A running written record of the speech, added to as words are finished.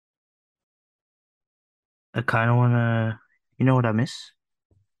I kind of want to, you know what I miss?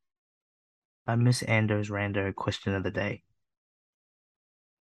 I miss Ando's rando question of the day.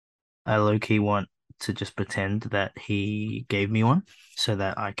 I low-key want to just pretend that he gave me one so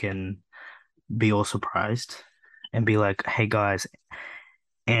that I can be all surprised and be like, hey guys,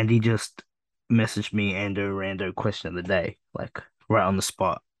 Andy just messaged me Ando rando question of the day, like right on the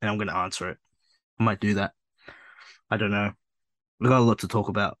spot, and I'm gonna answer it. I might do that. I don't know. We got a lot to talk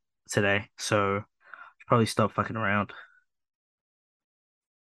about today, so probably stop fucking around.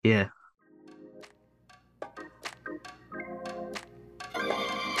 Yeah.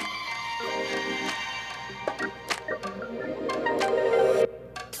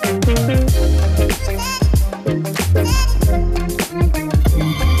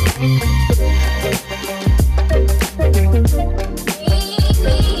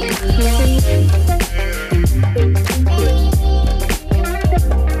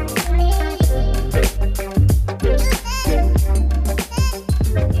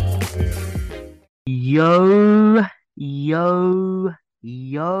 Yo,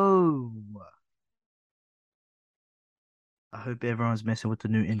 yo. I hope everyone's messing with the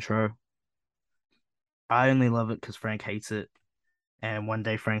new intro. I only love it because Frank hates it, and one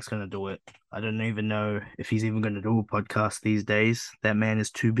day Frank's gonna do it. I don't even know if he's even gonna do a podcast these days. That man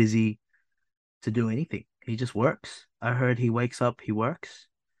is too busy to do anything. He just works. I heard he wakes up, he works.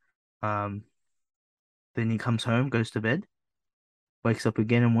 Um, then he comes home, goes to bed, wakes up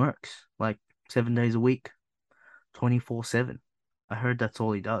again and works like 7 days a week, 24/7. I heard that's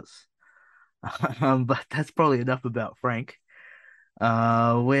all he does. But that's probably enough about Frank.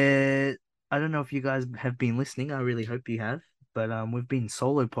 Where I don't know if you guys have been listening. I really hope you have. But we've been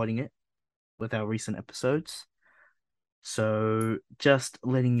solo potting it with our recent episodes. So just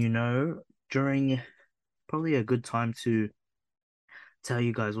letting you know during probably a good time to tell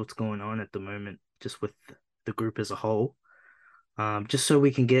you guys what's going on at the moment, just with the group as a whole. Just so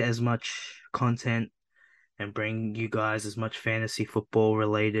we can get as much content and bring you guys as much fantasy football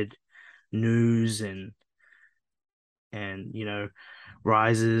related news and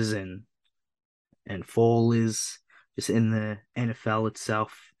rises and fall is just in the NFL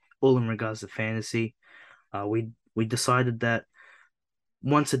itself, all in regards to fantasy. We decided that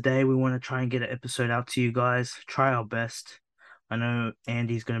once a day we want to try and get an episode out to you guys. Try our best. I know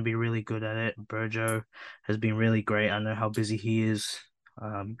Andy's going to be really good at it. Burjo has been really great. I know how busy he is.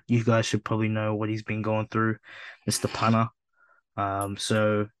 You guys should probably know what he's been going through, Mr. Punter.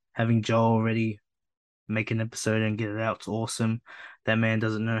 So having Joel already make an episode and get it out is awesome. That man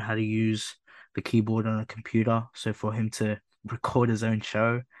doesn't know how to use the keyboard on a computer, so for him to record his own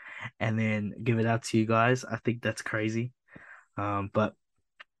show and then give it out to you guys, I think that's crazy. But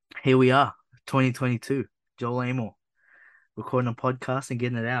here we are, 2022, Joel Amor recording a podcast and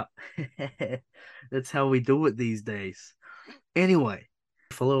getting it out. That's how we do it these days. Anyway,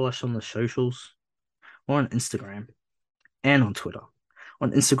 follow us on the socials. We're on Instagram and on Twitter.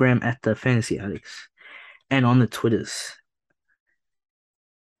 On Instagram at the Fantasy Addicts and on the Twitters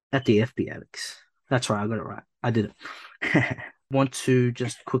at the FB Addicts. That's right, I got it right. I did it. Want to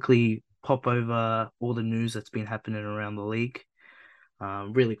just quickly pop over all the news that's been happening around the league,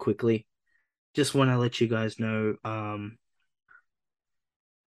 really quickly. Just want to let you guys know,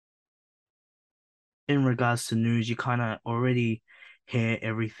 in regards to news, you kind of already hear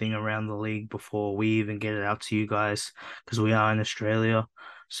everything around the league before we even get it out to you guys because we are in Australia.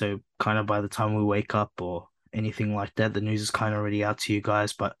 So kind of by the time we wake up or anything like that, the news is kind of already out to you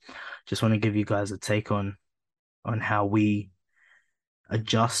guys. But just want to give you guys a take on how we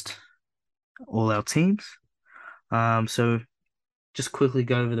adjust all our teams. So just quickly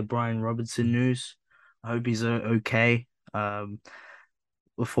go over the Brian Robertson news. I hope he's okay.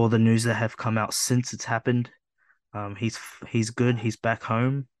 Before the news that have come out since it's happened. He's good. He's back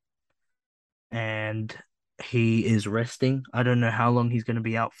home and he is resting. I don't know how long he's going to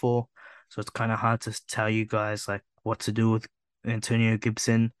be out for, so it's kind of hard to tell you guys like what to do with Antonio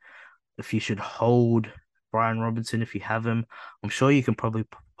Gibson. If you should hold Brian Robinson if you have him, I'm sure you can probably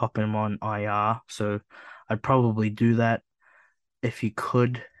pop him on IR. So I'd probably do that if you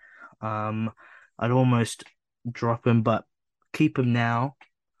could. Um, I'd almost drop him, but keep him now.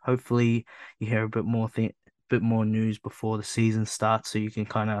 Hopefully, you hear a bit more news before the season starts, so you can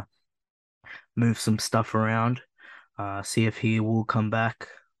kind of move some stuff around. See if he will come back.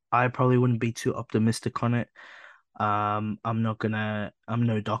 I probably wouldn't be too optimistic on it. I'm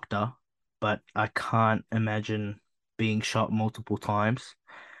no doctor, but I can't imagine being shot multiple times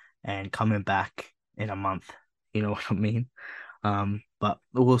and coming back in a month. You know what I mean? But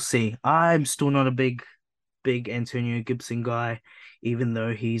we'll see. I'm still not a big Antonio Gibson guy. even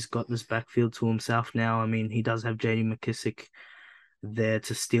though he's got this backfield to himself now. I mean, he does have JD McKissick there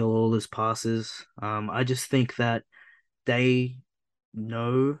to steal all his passes. I just think that they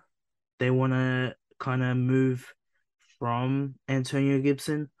know they want to kind of move from Antonio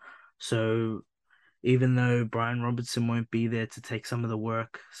Gibson. So even though Brian Robertson won't be there to take some of the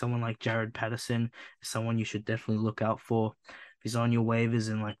work, someone like Jared Patterson is someone you should definitely look out for. If he's on your waivers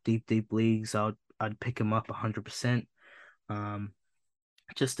in like deep leagues, I'd pick him up 100%. Um,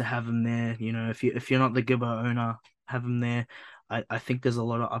 just to have him there, if you're not the Gibbo owner, have him there. I think there's a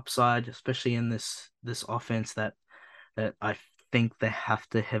lot of upside, especially in this offense that I think they have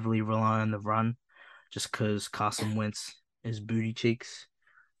to heavily rely on the run, just because Carson Wentz is booty cheeks.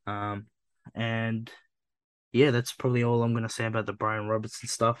 Um, and yeah, that's probably all I'm gonna say about the Brian Robertson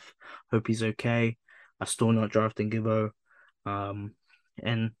stuff. Hope he's okay. I'm still not drafting Gibbo. Um,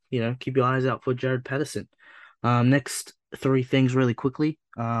 and keep your eyes out for Jared Patterson. Next three things really quickly.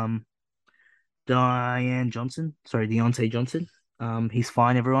 Deontay Johnson. He's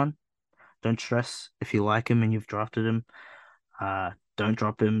fine, everyone. Don't stress if you like him and you've drafted him. Don't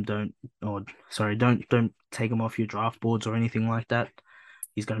drop him. Don't take him off your draft boards or anything like that.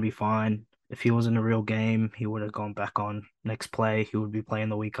 He's gonna be fine. If he was in a real game, he would have gone back on next play. He would be playing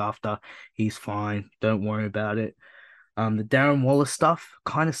the week after. He's fine. Don't worry about it. The Darren Wallace stuff,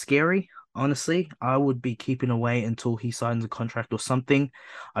 kind of scary. Honestly, I would be keeping away until he signs a contract or something.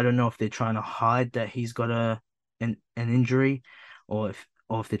 I don't know if they're trying to hide that he's got an injury, or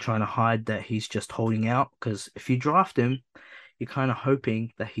if they're trying to hide that he's just holding out. Because if you draft him, you're kind of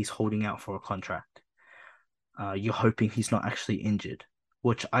hoping that he's holding out for a contract. You're hoping he's not actually injured,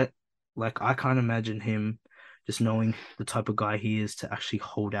 which I can't imagine him just knowing the type of guy he is to actually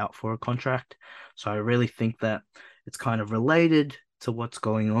hold out for a contract. So I really think that it's kind of related to what's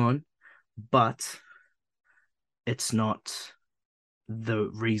going on, but it's not the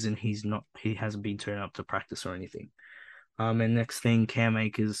reason he hasn't been turning up to practice or anything. And next thing, Cam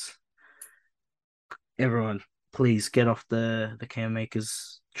Akers. Everyone, please get off the Cam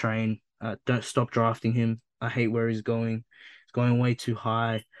Akers train. Don't stop drafting him. I hate where he's going. He's going way too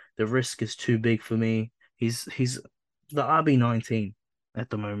high. The risk is too big for me. He's the RB19 at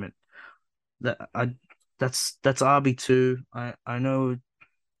the moment. That I that's RB2. I know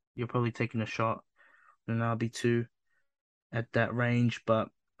you're probably taking a shot at an RB2 at that range, but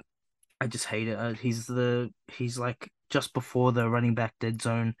I just hate it. He's like just before the running back dead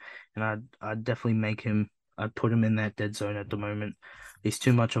zone, and I'd definitely make him. I'd put him in that dead zone at the moment. He's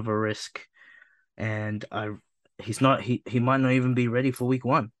too much of a risk, and he's not. He might not even be ready for week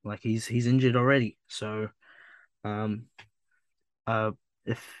one. Like he's injured already. So um uh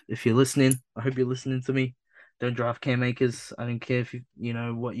if you're listening, I hope you're listening to me. Don't draft Cam Akers. I don't care if you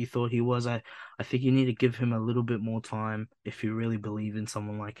know what you thought he was. I think you need to give him a little bit more time if you really believe in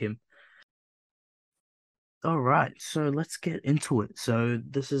someone like him. All right, so let's get into it. So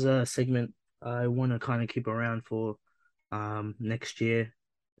this is a segment I want to kind of keep around for next year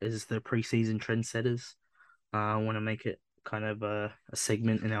is the preseason trendsetters. I want to make it kind of a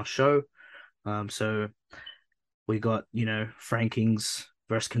segment in our show. So we got, Frankings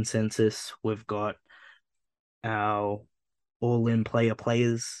versus consensus. We've got our all-in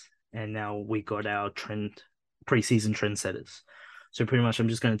players, and now we got our preseason trendsetters. So pretty much, I'm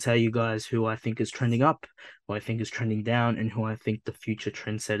just going to tell you guys who I think is trending up, who I think is trending down, and who I think the future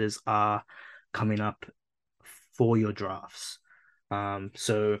trendsetters are coming up for your drafts.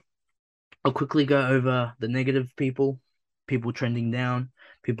 So I'll quickly go over the negative people trending down,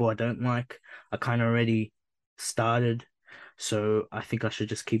 people I don't like. I kind of already started, so I think I should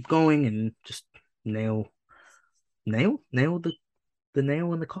just keep going and just nail, nail the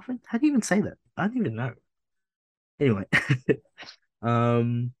nail in the coffin. How do you even say that? I don't even know. Anyway,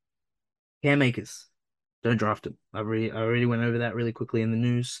 um, Cam Akers, don't draft him. I already went over that really quickly in the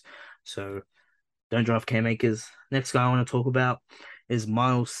news, so don't draft Cam Akers. Next guy I want to talk about is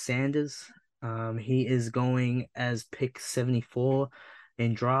Miles Sanders. He is going as pick 74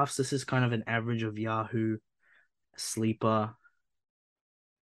 in drafts. This is kind of an average of Yahoo sleeper,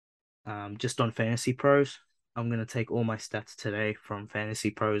 just on Fantasy Pros. I'm gonna take all my stats today from Fantasy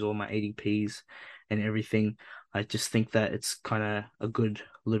Pros, all my ADPs and everything. I just think that it's kind of a good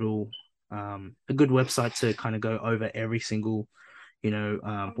little, a good website to kind of go over every single,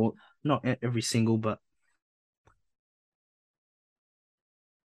 well, not every single, but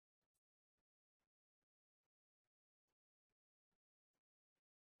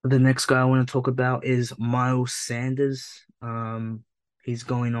the next guy I want to talk about is Miles Sanders. He's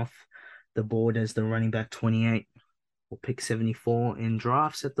going off the board as the running back 28 or pick 74 in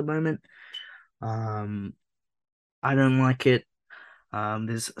drafts at the moment. Um, I don't like it.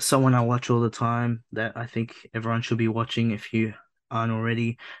 There's someone I watch all the time that I think everyone should be watching if you aren't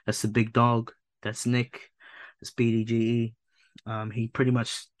already. That's the big dog. That's Nick. That's BDGE. He pretty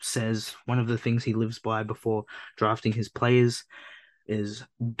much says one of the things he lives by before drafting his players is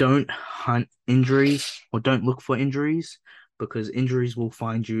don't hunt injuries or don't look for injuries because injuries will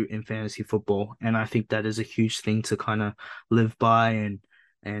find you in fantasy football. And I think that is a huge thing to kind of live by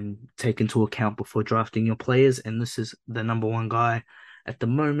and take into account before drafting your players. And this is the number one guy at the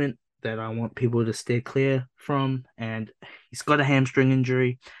moment that I want people to steer clear from. And he's got a hamstring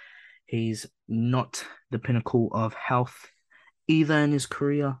injury. He's not the pinnacle of health either in his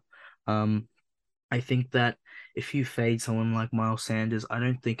career. Um, I think that if you fade someone like Miles Sanders, I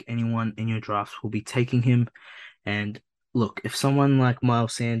don't think anyone in your draft will be taking him. And look, if someone like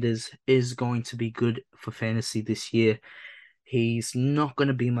Miles Sanders is going to be good for fantasy this year, he's not going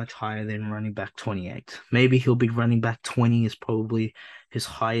to be much higher than running back 28. Maybe he'll be running back 20 is probably his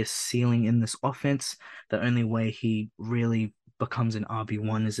highest ceiling in this offense. The only way he really becomes an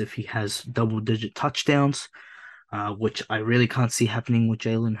RB1 is if he has double-digit touchdowns, which I really can't see happening with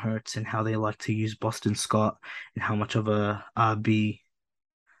Jalen Hurts and how they like to use Boston Scott and how much of a RBBC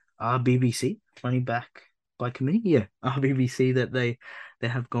running back by committee, yeah, RBBC that they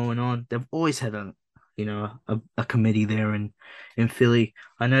have going on. They've always had a committee there in Philly.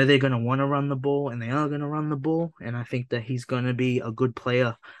 I know they're going to want to run the ball and they are going to run the ball, and I think that he's going to be a good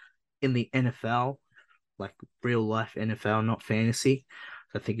player in the NFL, like real life NFL, not fantasy.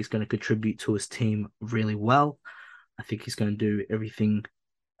 I think he's going to contribute to his team really well. I think he's going to do everything,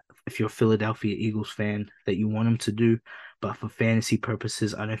 if you're a Philadelphia Eagles fan, that you want him to do. But for fantasy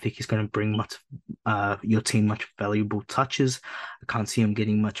purposes, I don't think he's going to bring much your team much valuable touches. I can't see him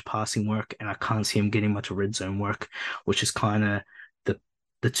getting much passing work, and I can't see him getting much red zone work, which is kind of the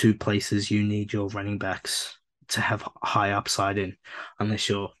the two places you need your running backs to have high upside in, unless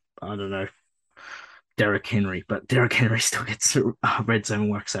you're, I don't know, Derrick Henry, but Derrick Henry still gets red zone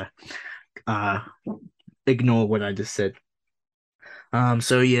work, so uh, ignore what I just said.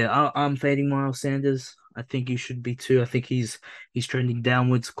 So yeah, I'm fading Miles Sanders. I think you should be too. I think he's trending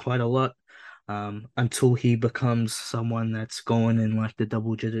downwards quite a lot. Until he becomes someone that's going in like the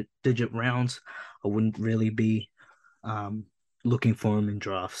double digit rounds, I wouldn't really be um looking for him in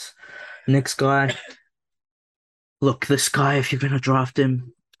drafts. Next guy, look, this guy, if you're gonna draft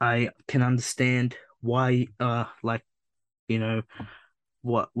him, I can understand why like you know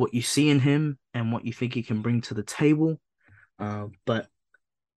what you see in him and what you think he can bring to the table. But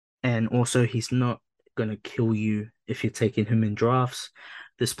and also he's not gonna kill you if you're taking him in drafts.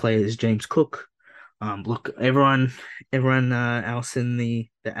 This player is James Cook. Look, everyone else in the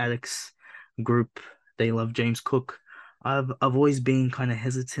Addicts group, they love James Cook. I've always been kind of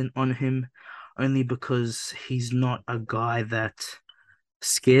hesitant on him, only because he's not a guy that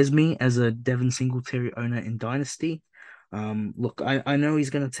scares me as a Devin Singletary owner in Dynasty. Look, I know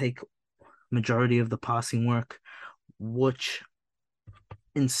he's gonna take majority of the passing work, which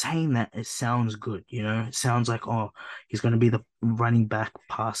in saying that, it sounds good, It sounds like, oh, he's going to be the running back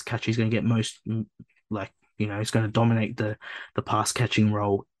pass catcher. He's going to get most, like, he's going to dominate the pass catching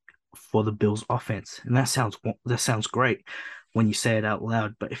role for the Bills offense. And that sounds great when you say it out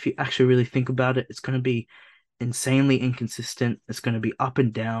loud. But if you actually really think about it, it's going to be insanely inconsistent. It's going to be up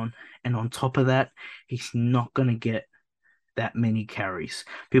and down. And on top of that, he's not going to get that many carries.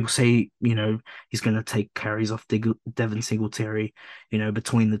 People say, he's going to take carries off Devin Singletary,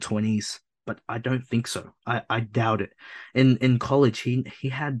 between the 20s, but I don't think so. I doubt it. In college, he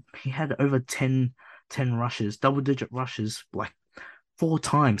had over 10 rushes, double digit rushes, like four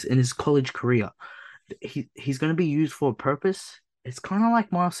times in his college career. He's going to be used for a purpose. It's kind of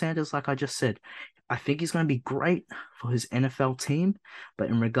like Miles Sanders, like I just said. I think he's going to be great for his NFL team, but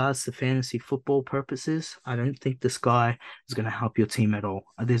in regards to fantasy football purposes, I don't think this guy is going to help your team at all.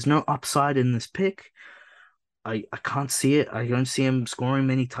 There's no upside in this pick. I can't see it. I don't see him scoring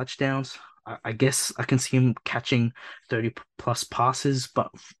many touchdowns. I guess I can see him catching 30 plus passes,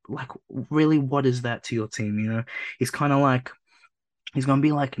 but like, really, what is that to your team? He's kind of like he's going to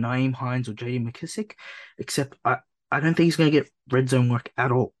be like Naeem Hines or JD McKissick, except I don't think he's going to get red zone work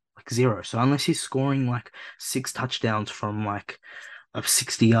at all, like zero. So unless he's scoring like six touchdowns from like a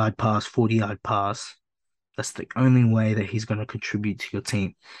 60-yard pass, 40-yard pass, that's the only way that he's going to contribute to your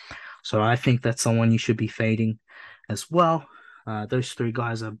team. So I think that's someone you should be fading as well. Those three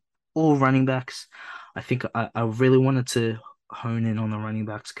guys are all running backs. I think I really wanted to hone in on the running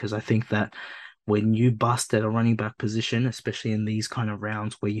backs because I think that when you bust at a running back position, especially in these kind of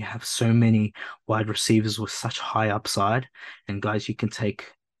rounds where you have so many wide receivers with such high upside and guys you can take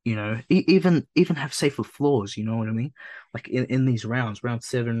even have safer floors, you know what I mean? Like in these rounds, round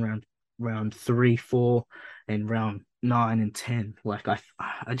seven, round three, four, and round nine and 10. Like I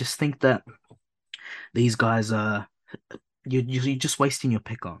just think that these guys are you're just wasting your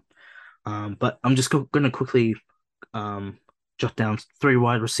pick on. But I'm just gonna quickly um, jot down three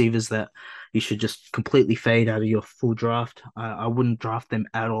wide receivers that you should just completely fade out of your full draft. I wouldn't draft them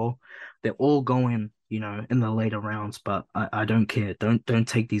at all. They're all going, in the later rounds, but I don't care. Don't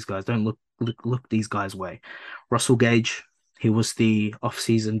take these guys. Don't look these guys' way. Russell Gage, he was the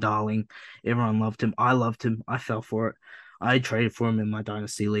off-season darling. Everyone loved him. I loved him. I fell for it. I traded for him in my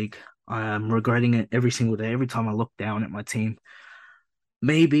dynasty league. I am regretting it every single day. Every time I look down at my team,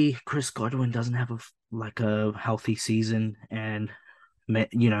 maybe Chris Godwin doesn't have like a healthy season, and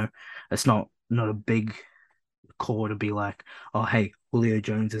it's not a big call to be like, oh hey, Julio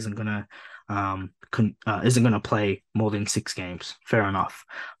Jones isn't gonna play more than 6 games. Fair enough,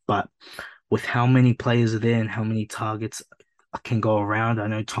 but with how many players are there and how many targets can go around, I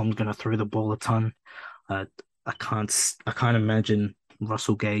know Tom's gonna throw the ball a ton. Uh, I can't imagine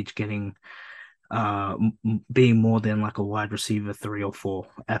Russell Gage getting being more than like a wide receiver 3 or 4.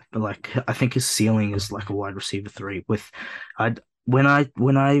 Like I think his ceiling is like a wide receiver 3. I when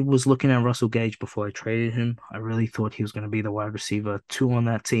I was looking at Russell Gage before I traded him, I really thought he was going to be the wide receiver 2 on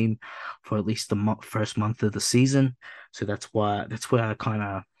that team for at least the first month of the season. So that's where I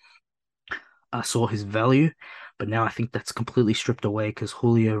kind of saw his value. But now I think that's completely stripped away because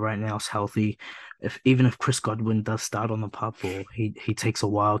Julio right now is healthy. Even if Chris Godwin does start on the pup, or he takes a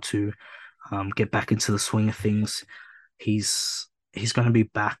while to get back into the swing of things. He's going to be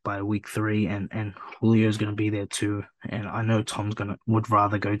back by week 3, and Julio's going to be there too. And I know Tom's gonna would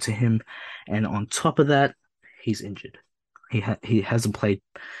rather go to him. And on top of that, he's injured. He hasn't played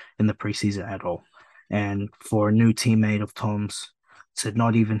in the preseason at all. And for a new teammate of Tom's to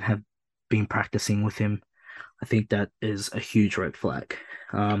not even have been practicing with him, I think that is a huge red flag.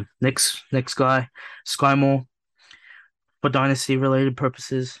 Next guy, Sky Moore, for dynasty related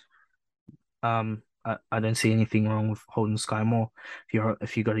purposes. I don't see anything wrong with holding Sky Moore.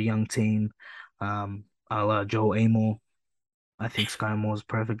 If you got a young team, a la Joe Amore, I think Sky Moore's a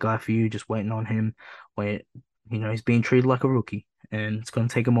perfect guy for you. Just waiting on him. Wait, he's being treated like a rookie, and it's going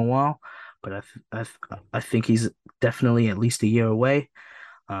to take him a while. But I think he's definitely at least a year away.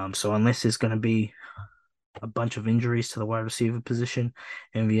 So unless there's going to be a bunch of injuries to the wide receiver position,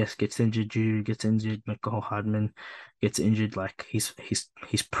 MVS gets injured, Jude gets injured, Michael Hardman gets injured, like he's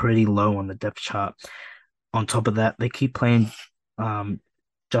pretty low on the depth chart. On top of that, they keep playing um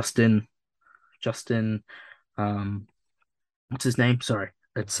Justin what's his name? Sorry.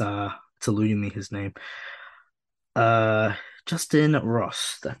 It's eluding me his name. Uh Justin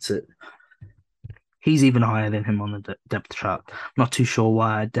Ross, that's it. He's even higher than him on the depth chart. I'm not too sure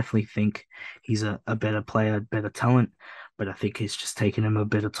why. I definitely think he's a better player, better talent, but I think it's just taken him a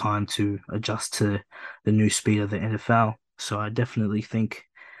bit of time to adjust to the new speed of the NFL. So I definitely think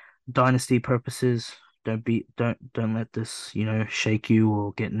dynasty purposes, don't let this, shake you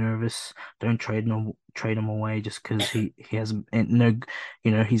or get nervous. Don't trade him away just because he hasn't no,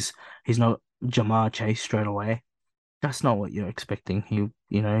 he's not Jamar Chase straight away. That's not what you're expecting.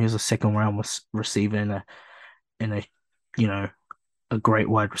 He's a second round receiver in a you know a great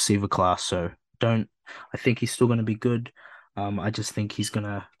wide receiver class. So don't. I think he's still going to be good. I just think he's going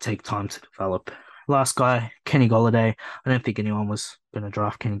to take time to develop. Last guy, Kenny Golladay. I don't think anyone was going to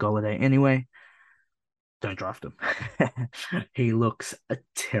draft Kenny Golladay anyway. Don't draft him. He looks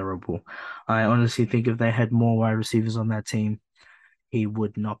terrible. I honestly think if they had more wide receivers on that team, he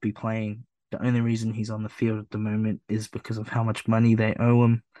would not be playing. The only reason he's on the field at the moment is because of how much money they owe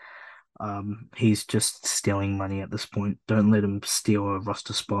him. He's just stealing money at this point. Don't let him steal a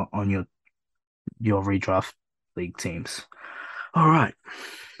roster spot on your redraft league teams. All right,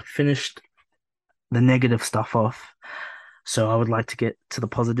 finished the negative stuff off. So I would like to get to the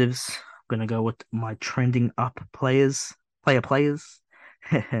positives. I'm gonna go with my trending up players. First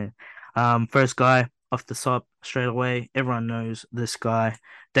guy off the top straight away. Everyone knows this guy,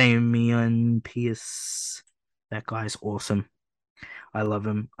 Damian Pierce. That guy's awesome. I love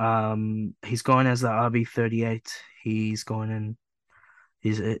him. He's going as the RB38. He's going in.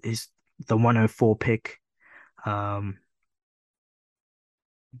 He's the 104 pick. Um,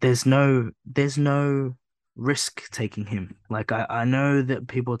 there's no risk taking him. Like I know that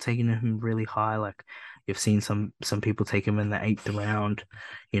people are taking him really high. Like you've seen some people take him in the 8th round,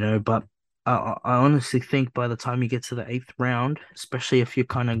 but I honestly think by the time you get to the 8th round, especially if you're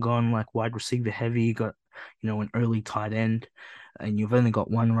kind of gone like wide receiver heavy, you got an early tight end, and you've only got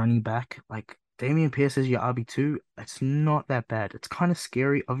one running back, like Damian Pierce is your RB2. It's not that bad. It's kind of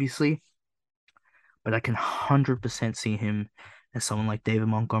scary, obviously, but I can 100% see him as someone like David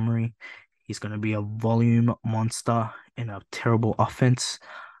Montgomery. He's going to be a volume monster in a terrible offense,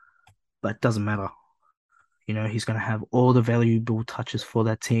 but it doesn't matter. He's going to have all the valuable touches for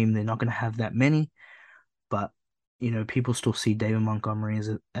that team. They're not going to have that many, but people still see David Montgomery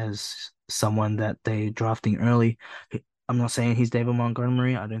as someone that they're drafting early. I'm not saying he's David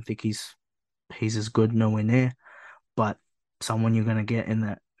Montgomery. I don't think he's as good, nowhere near, but someone you're going to get in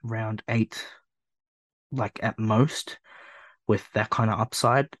that round eight, like at most, with that kind of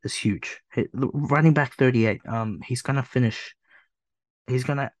upside is huge. Running back 38, he's gonna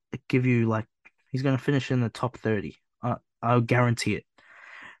give you like, he's gonna finish in the top 30. I'll guarantee it.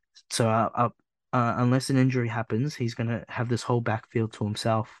 So, unless an injury happens, he's gonna have this whole backfield to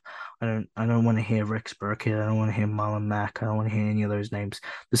himself. I don't want to hear Rex Burkhead. I don't want to hear Marlon Mack. I don't want to hear any of those names.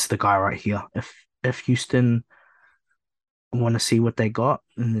 This is the guy right here. If Houston want to see what they got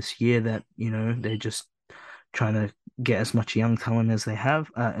in this year, that they're just trying to get as much young talent as they have,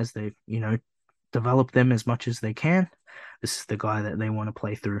 as they develop them as much as they can. This is the guy that they want to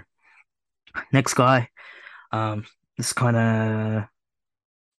play through. Next guy, this kind of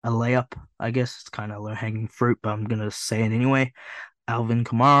a layup, I guess. It's kind of low-hanging fruit, but I'm gonna say it anyway. Alvin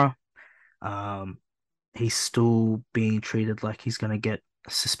Kamara. Um, he's still being treated like he's gonna get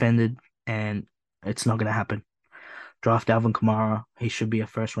suspended, and it's not gonna happen. Draft Alvin Kamara. He should be a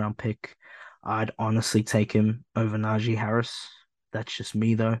first-round pick. I'd honestly take him over Najee Harris. That's just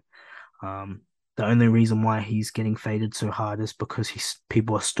me, though. The only reason why he's getting faded so hard is because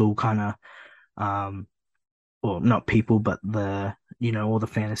people are still kind of well, not people, but all the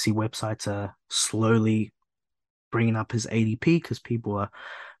fantasy websites are slowly bringing up his ADP because people are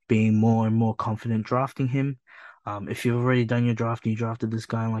being more and more confident drafting him. If you've already done your draft and you drafted this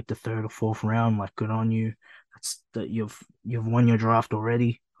guy in like the third or fourth round, like good on you. That's that you've won your draft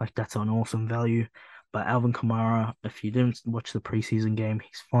already. Like that's an awesome value. But Alvin Kamara, if you didn't watch the preseason game,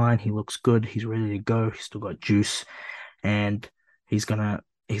 he's fine. He looks good. He's ready to go. He's still got juice, and he's gonna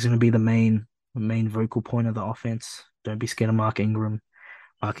be the main vocal point of the offense. Don't be scared of Mark Ingram.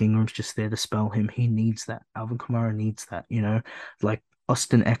 Mark Ingram's just there to spell him. He needs that. Alvin Kamara needs that. Like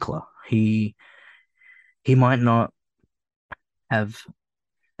Austin Eckler. He might not have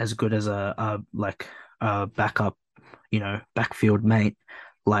as good as a backup, backfield mate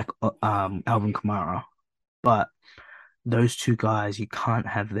like Alvin Kamara, but those two guys, you can't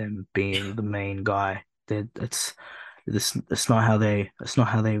have them being the main guy. It's not how they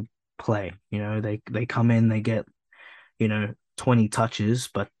play. They come in, they get 20 touches,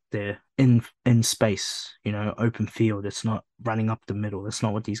 but they're in space, open field. It's not running up the middle. That's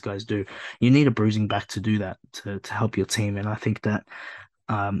not what these guys do. You need a bruising back to do that to help your team. And I think that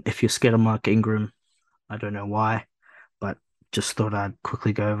if you're scared of Mark Ingram, I don't know why, but just thought I'd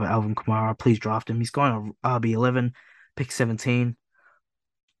quickly go over Alvin Kamara. Please draft him. He's going on RB11, pick 17.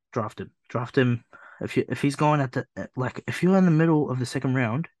 Draft him. If he's going if you're in the middle of the second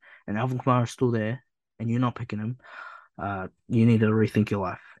round and Alvin Kamara is still there and you're not picking him, you need to rethink your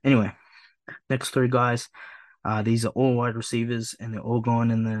life. Anyway, next three guys, these are all wide receivers and they're all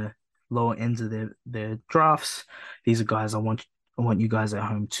going in the lower ends of their drafts. These are guys I want you guys at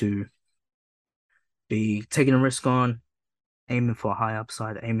home to be taking a risk on, aiming for a high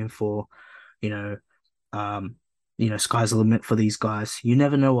upside, aiming for, you know, um, sky's the limit for these guys. You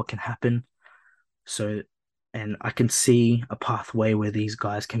never know what can happen. So, and I can see a pathway where these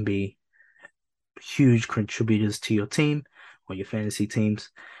guys can be huge contributors to your team or your fantasy teams.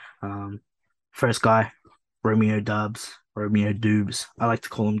 Um, First guy, Romeo Dubs. I like to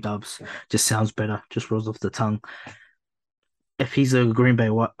call him Dubs. Just sounds better. Just rolls off the tongue. If he's a Green Bay,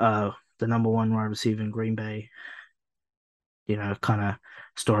 the number one wide receiver in Green Bay, kind of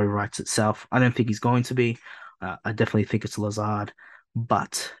story writes itself. I don't think he's going to be. I definitely think it's Lazard,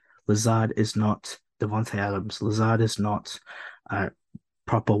 but Lazard is not Devontae Adams. Lazard is not a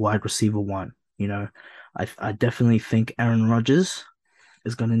proper wide receiver one. I definitely think Aaron Rodgers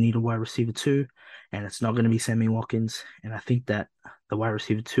is going to need a wide receiver two, and it's not going to be Sammy Watkins. And I think that the wide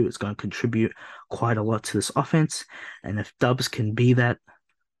receiver two is going to contribute quite a lot to this offense. And if Dubs can be that,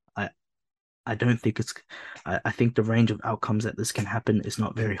 I I don't think it's. I think the range of outcomes that this can happen is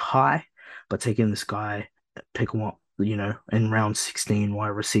not very high. But taking this guy, pick one, in round 16, wide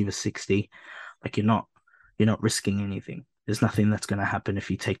receiver 60, like you're not risking anything. There's nothing that's going to happen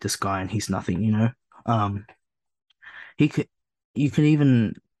if you take this guy and he's nothing. Um, he could, you could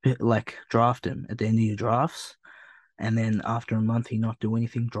even like draft him at the end of your drafts, and then after a month he not do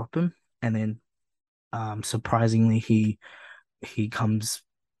anything, drop him, and then surprisingly he comes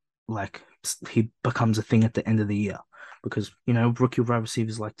like he becomes a thing at the end of the year because rookie wide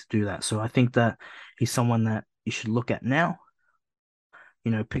receivers like to do that. So I think that he's someone that you should look at now.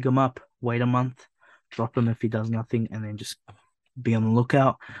 Pick him up, wait a month, drop him if he does nothing, and then just be on the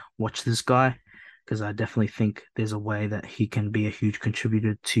lookout. Watch this guy because I definitely think there's a way that he can be a huge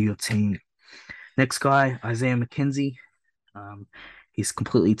contributor to your team. Next guy, Isaiah McKenzie. Um, he's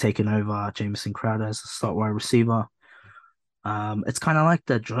completely taken over Jamison Crowder as a start wide receiver. It's kind of like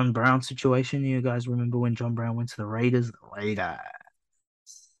the John Brown situation. You guys remember when John Brown went to the Raiders?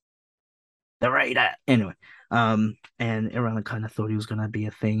 The Raider. Anyway, and everyone kind of thought he was going to be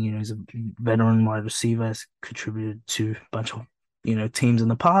a thing. He's a veteran wide receiver, has contributed to a bunch of, teams in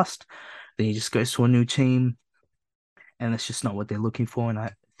the past. Then he just goes to a new team, and that's just not what they're looking for. And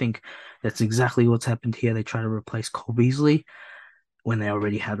I think that's exactly what's happened here. They try to replace Cole Beasley when they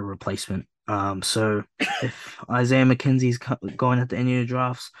already had a replacement. So if Isaiah McKenzie's going at the end of the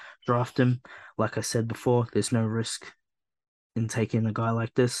drafts, draft him. Like I said before, there's no risk in taking a guy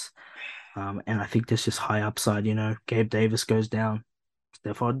like this. And I think there's just high upside. Gabe Davis goes down,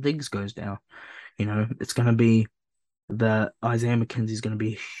 Stephon Diggs goes down. It's going to be the Isaiah McKenzie's going to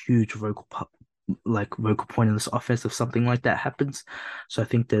be a huge vocal point in this offense if something like that happens. So I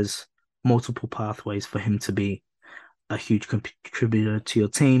think there's multiple pathways for him to be a huge contributor to your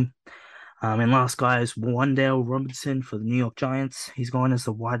team. And last guy is Wan'Dale Robinson for the New York Giants. He's going as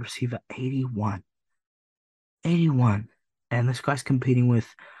the wide receiver 81. 81. And this guy's competing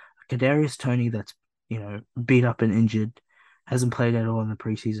with Kadarius Toney that's, beat up and injured, hasn't played at all in the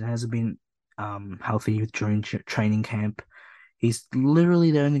preseason, hasn't been healthy during training camp. He's literally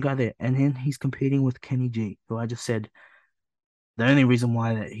the only guy there. And then he's competing with Kenny G, who I just said the only reason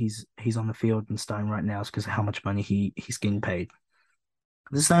why that he's on the field and starting right now is because of how much money he's getting paid.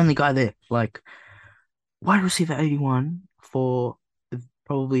 This is the only guy there. Like wide receiver 81 for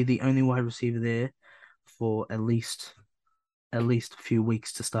probably the only wide receiver there for at least a few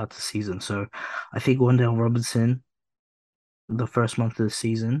weeks to start the season. So I think Wan'Dale Robinson, the first month of the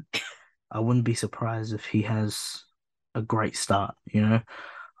season, I wouldn't be surprised if he has a great start.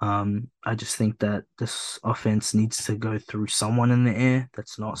 I just think that this offense needs to go through someone in the air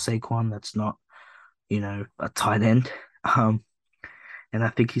that's not Saquon, that's not, a tight end. Um, and I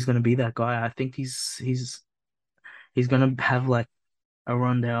think he's gonna be that guy. I think he's gonna have like a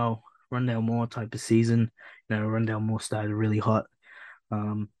Rondale Moore type of season. Rondale Moore started really hot.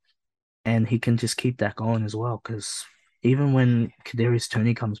 Um, and he can just keep that going as well. Because even when Kadarius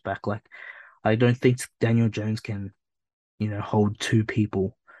Toney comes back, like I don't think Daniel Jones can, hold two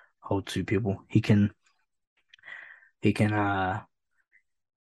people. Hold two people. He can he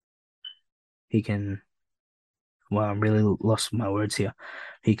can well, I'm really lost my words here.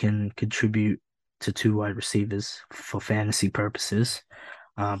 He can contribute to two wide receivers for fantasy purposes.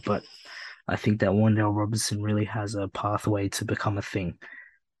 But I think that Wan'Dale Robinson really has a pathway to become a thing.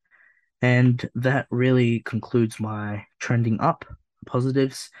 And that really concludes my trending up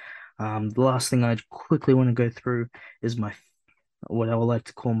positives. The last thing I quickly want to go through is what I would like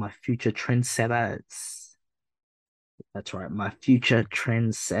to call my future trendsetters. That's right, my future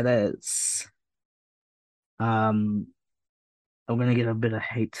trendsetters. Um, I'm gonna get a bit of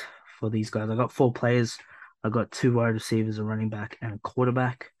hate for these guys. I got four players. I got two wide receivers, a running back, and a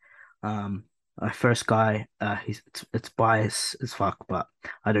quarterback. My first guy, it's bias as fuck, but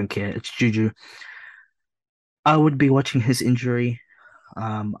I don't care. It's Juju. I would be watching his injury.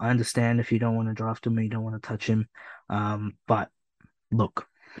 I understand if you don't want to draft him, you don't want to touch him. But look,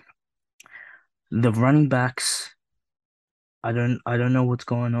 the running backs, I don't know what's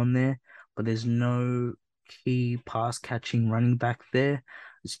going on there, but there's no key pass catching running back there.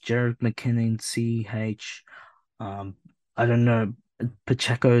 It's Jared McKinnon, CH. I don't know.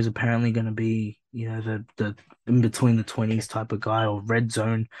 Pacheco is apparently going to be, the in between the 20s type of guy or red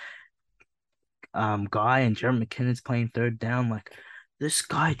zone guy, and Jared McKinnon's playing third down. Like this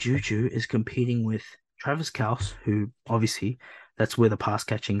guy Juju is competing with Travis Kelce, who obviously that's where the pass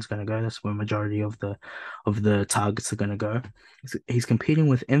catching is going to go. That's where majority of the targets are going to go. He's competing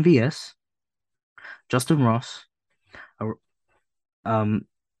with MVS, Justin Ross, uh, um,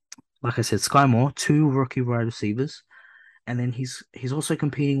 like I said, Sky Moore, two rookie wide receivers, and then he's also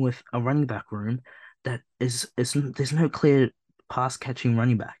competing with a running back room that is there's no clear pass catching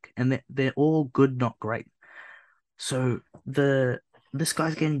running back, and they're all good, not great. So this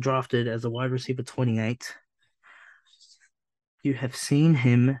guy's getting drafted as a wide receiver 28. You have seen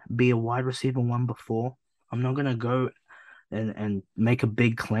him be a wide receiver one before. I'm not gonna go and make a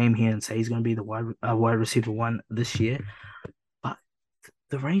big claim here and say he's gonna be the wide receiver one this year, but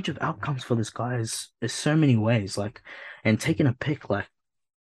the range of outcomes for this guy is so many ways. Like, and taking a pick like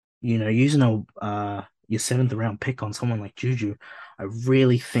using a your seventh round pick on someone like Juju, I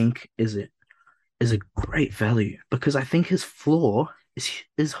really think is a great value because I think his floor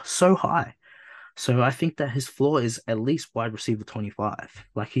is so high. So I think that his floor is at least wide receiver 25.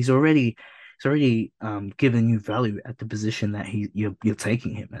 Like he's already given you value at the position that you're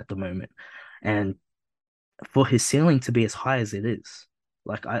taking him at the moment. And for his ceiling to be as high as it is,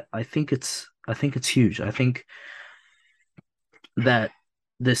 like I think it's huge. I think that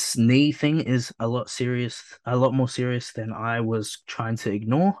this knee thing is a lot more serious than I was trying to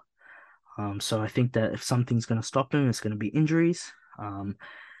ignore. So I think that if something's going to stop him, it's going to be injuries. Um,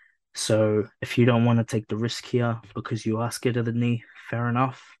 so if you don't want to take the risk here because you are scared of the knee, fair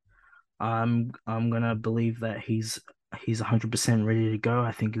enough. I'm gonna believe that he's 100% ready to go.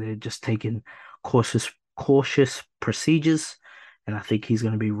 I think they're just taking cautious procedures, and I think he's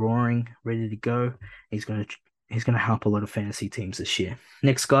gonna be roaring, ready to go. He's gonna he's gonna help a lot of fantasy teams this year.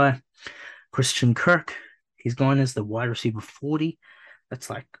 Next guy, Christian Kirk. He's going as the wide receiver 40. That's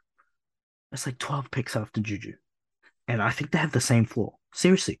like that's like 12 picks after Juju, and I think they have the same floor.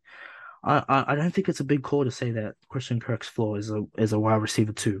 Seriously, I don't think it's a big call to say that Christian Kirk's floor is a wide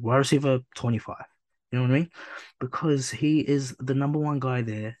receiver two, wide receiver 25. You know what I mean? Because he is the number one guy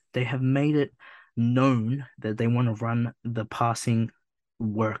there. They have made it known that they want to run the passing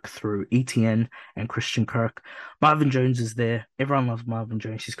work through ETN and Christian Kirk. Marvin Jones is there. Everyone loves Marvin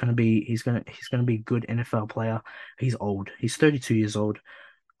Jones. He's gonna be a good NFL player. He's old. He's 32 years old.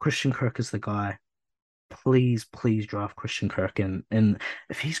 Christian Kirk is the guy. Please draft Christian Kirk, and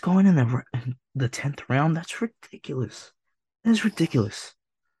if he's going in the 10th round, that's ridiculous. That's ridiculous.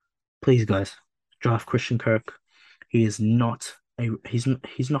 Please, guys, draft Christian Kirk. He is not he's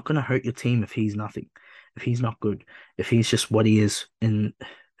not going to hurt your team if he's nothing. If he's not good. If he's just what he is in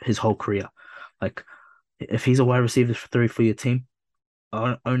his whole career. Like if he's a wide receiver three for your team,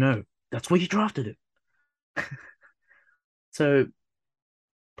 oh no, that's where you drafted it. So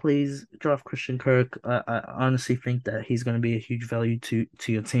please draft Christian Kirk. I honestly think that he's going to be a huge value to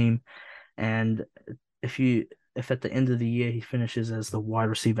your team. And if you if at the end of the year he finishes as the wide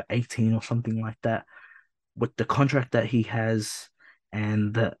receiver 18 or something like that, with the contract that he has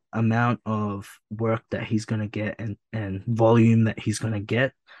and the amount of work that he's going to get and volume that he's going to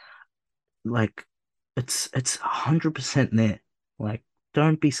get, like it's 100% there. Like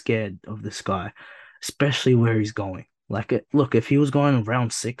don't be scared of this guy, especially where he's going. Like look, if he was going in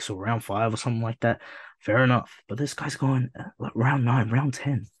round 6 or round 5 or something like that, fair enough. But this guy's going like round 9, round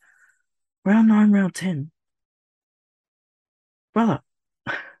 10. Round 9, round 10. Brother,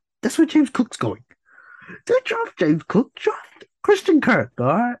 that's where James Cook's going. Don't draft James Cook, draft Christian Kirk, all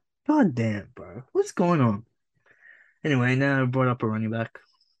right? God damn, bro. What's going on? Anyway, now I brought up a running back.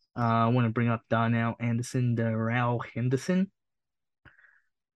 I want to bring up Darnell Anderson, Darrell Henderson.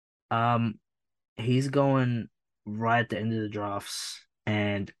 Um, he's going right at the end of the drafts,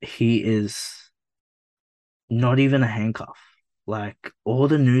 and he is not even a handcuff. Like all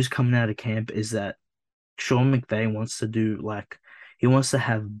the news coming out of camp is that Sean McVay wants to do like he wants to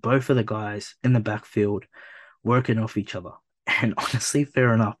have both of the guys in the backfield working off each other. And honestly,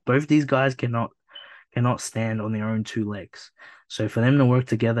 fair enough. Both these guys cannot stand on their own two legs. So for them to work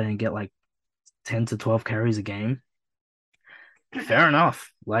together and get like 10 to 12 carries a game, fair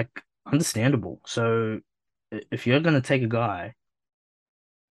enough. Like understandable. So if you're gonna take a guy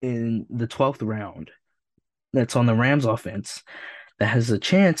in the 12th round that's on the Rams offense that has a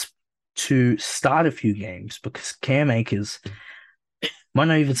chance to start a few games because Cam Akers might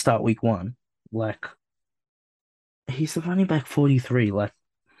not even start week one. Like he's the running back 43. Like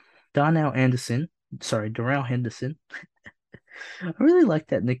Darrell Henderson. I really like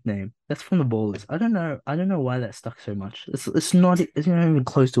that nickname. That's from the Ballers. I don't know why that stuck so much. It's not even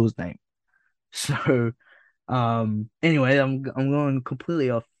close to his name. So anyway, I'm going completely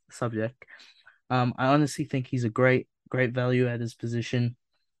off subject. I honestly think he's a great value at his position.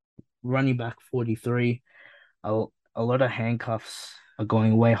 Running back 43. A, a lot of handcuffs are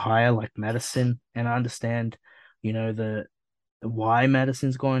going way higher, like Madison, and I understand, the why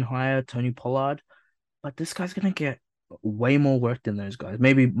Madison's going higher, Tony Pollard, but this guy's gonna get way more work than those guys.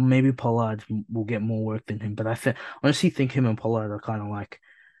 Maybe Pollard will get more work than him, but honestly think him and Pollard are kind of like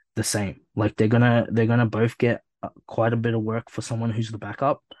the same. Like they're gonna both get quite a bit of work for someone who's the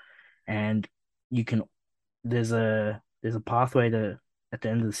backup, and you can there's a pathway to at the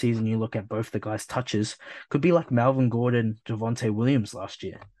end of the season you look at both the guys' touches. Could be like Melvin Gordon, Javonte Williams last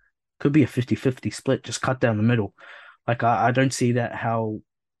year. Could be a 50-50 split, just cut down the middle. Like I don't see that how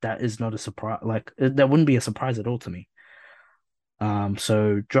that is not a surprise. Like that wouldn't be a surprise at all to me.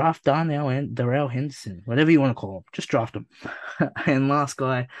 So draft Darnell and Darrell Henderson, whatever you want to call him, just draft him. And last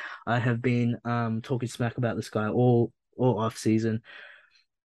guy, I have been talking smack about this guy all off season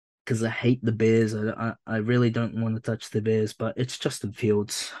because I hate the Bears. I really don't want to touch the Bears, but it's Justin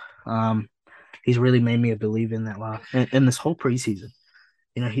Fields. Um, he's really made me a believer in that in this whole preseason.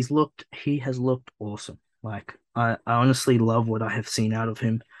 You know, he has looked awesome. Like I honestly love what I have seen out of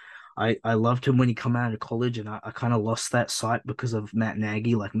him. I loved him when he come out of college, and I kind of lost that sight because of Matt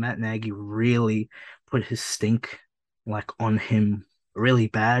Nagy. Like Matt Nagy really put his stink like on him really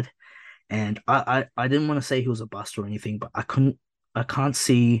bad. And I didn't want to say he was a bust or anything, but I can't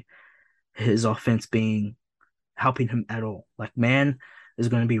see his offense being helping him at all. Like man is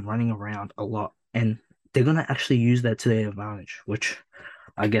going to be running around a lot, and they're going to actually use that to their advantage, which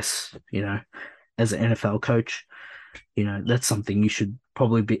I guess, as an NFL coach, that's something you should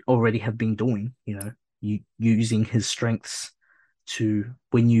probably be already have been doing, using his strengths to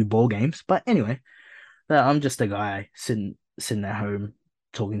win you ball games. But anyway, I'm just a guy sitting at home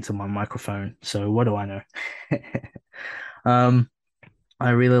talking to my microphone. So what do I know? Um, I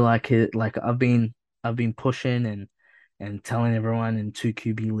really like it. Like I've been pushing and telling everyone in two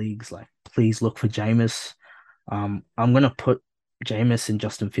QB leagues, like, please look for Jameis. I'm gonna put Jameis and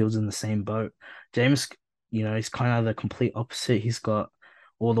Justin Fields in the same boat. Jameis, he's kind of the complete opposite. He's got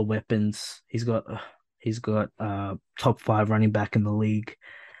all the weapons. He's got top five running back in the league,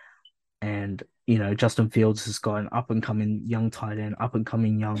 and Justin Fields has got an up and coming young tight end, up and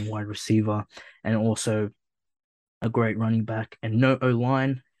coming young wide receiver, and also a great running back and no O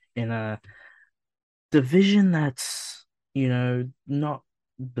line in a division that's, not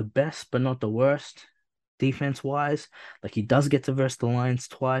the best, but not the worst defense wise. Like he does get to verse the Lions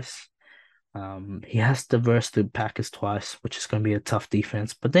twice. He has to verse the Packers twice, which is going to be a tough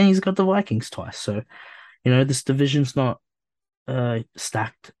defense. But then he's got the Vikings twice. So, this division's not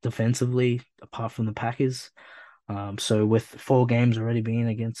stacked defensively apart from the Packers. So with four games already being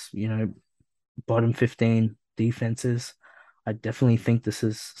against, bottom 15 defenses, I definitely think this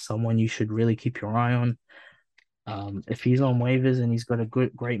is someone you should really keep your eye on. If he's on waivers and he's got a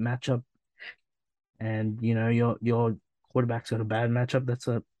great matchup, and your quarterback's got a bad matchup, that's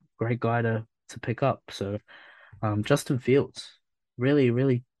a great guy to pick up. So, Justin Fields really,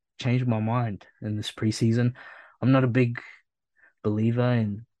 really changed my mind in this preseason. I'm not a big believer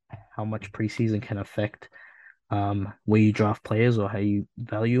in how much preseason can affect where you draft players or how you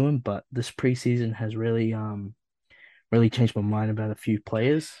value them, but this preseason has really changed my mind about a few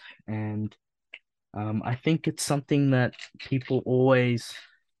players, and I think it's something that people always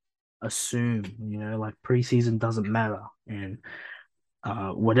assume, like preseason doesn't matter, and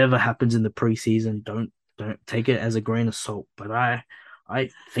whatever happens in the preseason, don't take it as a grain of salt. But I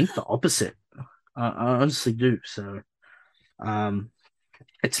think the opposite. I honestly do. So um,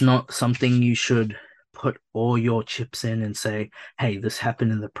 it's not something you should put all your chips in and say, "Hey, this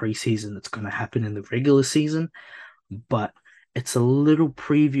happened in the preseason. It's going to happen in the regular season." But it's a little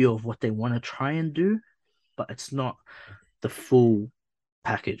preview of what they want to try and do, but it's not the full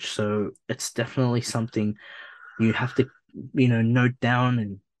package. So it's definitely something you have to, note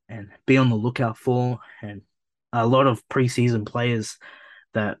down and be on the lookout for. And a lot of preseason players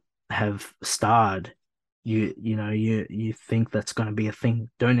that have starred, you think that's going to be a thing,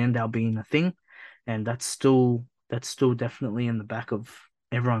 don't end up being a thing, and that's still definitely in the back of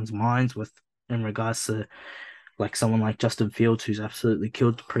everyone's minds with in regards to like someone like Justin Fields who's absolutely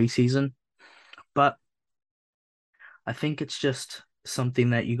killed the preseason. But I think it's just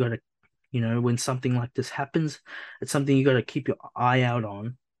something that you got to, when something like this happens, it's something you got to keep your eye out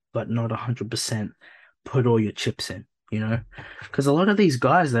on, but not 100% put all your chips in, because a lot of these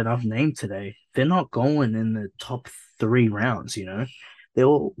guys that I've named today, they're not going in the top three rounds, they're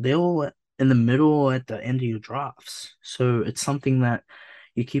all in the middle or at the end of your drafts. So it's something that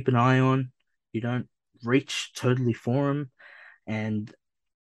you keep an eye on. You don't reach totally for them, and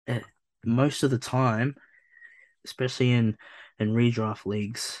eh, most of the time, especially in redraft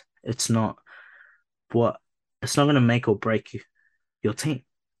leagues, what it's not going to make or break your team.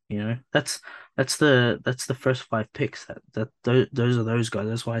 That's the first five picks. Those are those guys.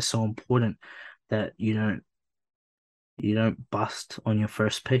 That's why it's so important that you don't bust on your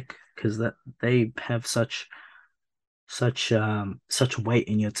first pick, because that they have such weight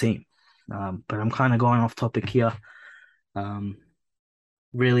in your team. But I'm kind of going off topic here. Um,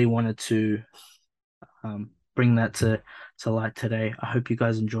 really wanted to bring that to light today. I hope you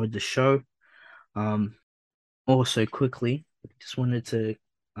guys enjoyed the show. Um, Also, quickly, just wanted to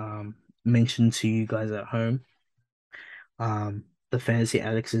mention to you guys at home, the Fantasy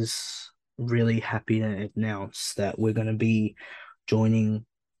Addicts is really happy to announce that we're going to be joining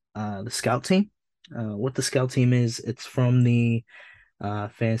the scout team. What the scout team is, it's from the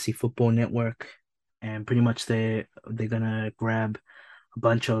Fantasy Football Network, and pretty much they're gonna grab a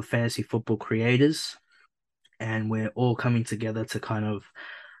bunch of fantasy football creators, and we're all coming together to kind of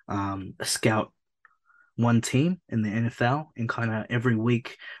scout one team in the NFL and kind of every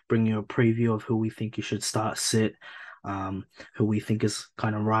week bring you a preview of who we think you should start sit, who we think is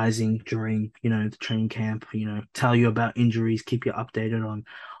kind of rising during, the training camp, tell you about injuries, keep you updated on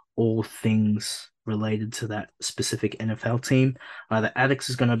all things related to that specific NFL team. The Addicts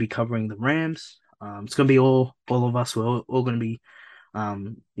is going to be covering the Rams. It's going to be all of us. We're all going to be,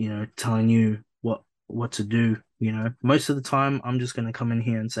 telling you what to do. Most of the time, I'm just going to come in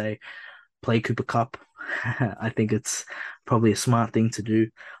here and say, play Cooper Cup. I think it's probably a smart thing to do.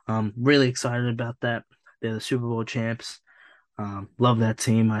 Really excited about that. They're the Super Bowl champs. Love that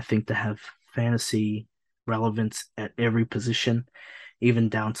team. I think they have fantasy relevance at every position, even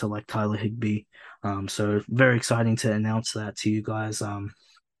down to like Tyler Higbee. So very exciting to announce that to you guys. Going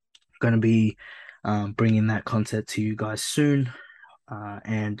to be bringing that content to you guys soon.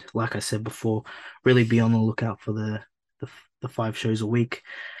 And like I said before, really be on the lookout for the, the 5 shows a week.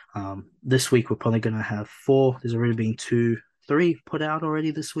 This week we're probably going to have four. There's already been three put out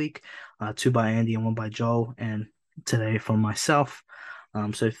already this week. Two by Andy and one by Joel, and today from myself.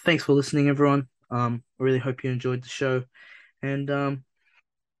 So thanks for listening, everyone. I really hope you enjoyed the show. And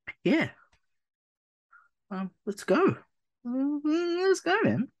yeah, let's go. Let's go,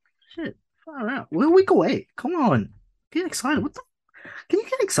 man. Shit, far out. We're a week away. Come on, get excited. What the? Can you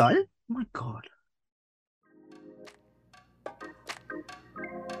get excited? Oh my God.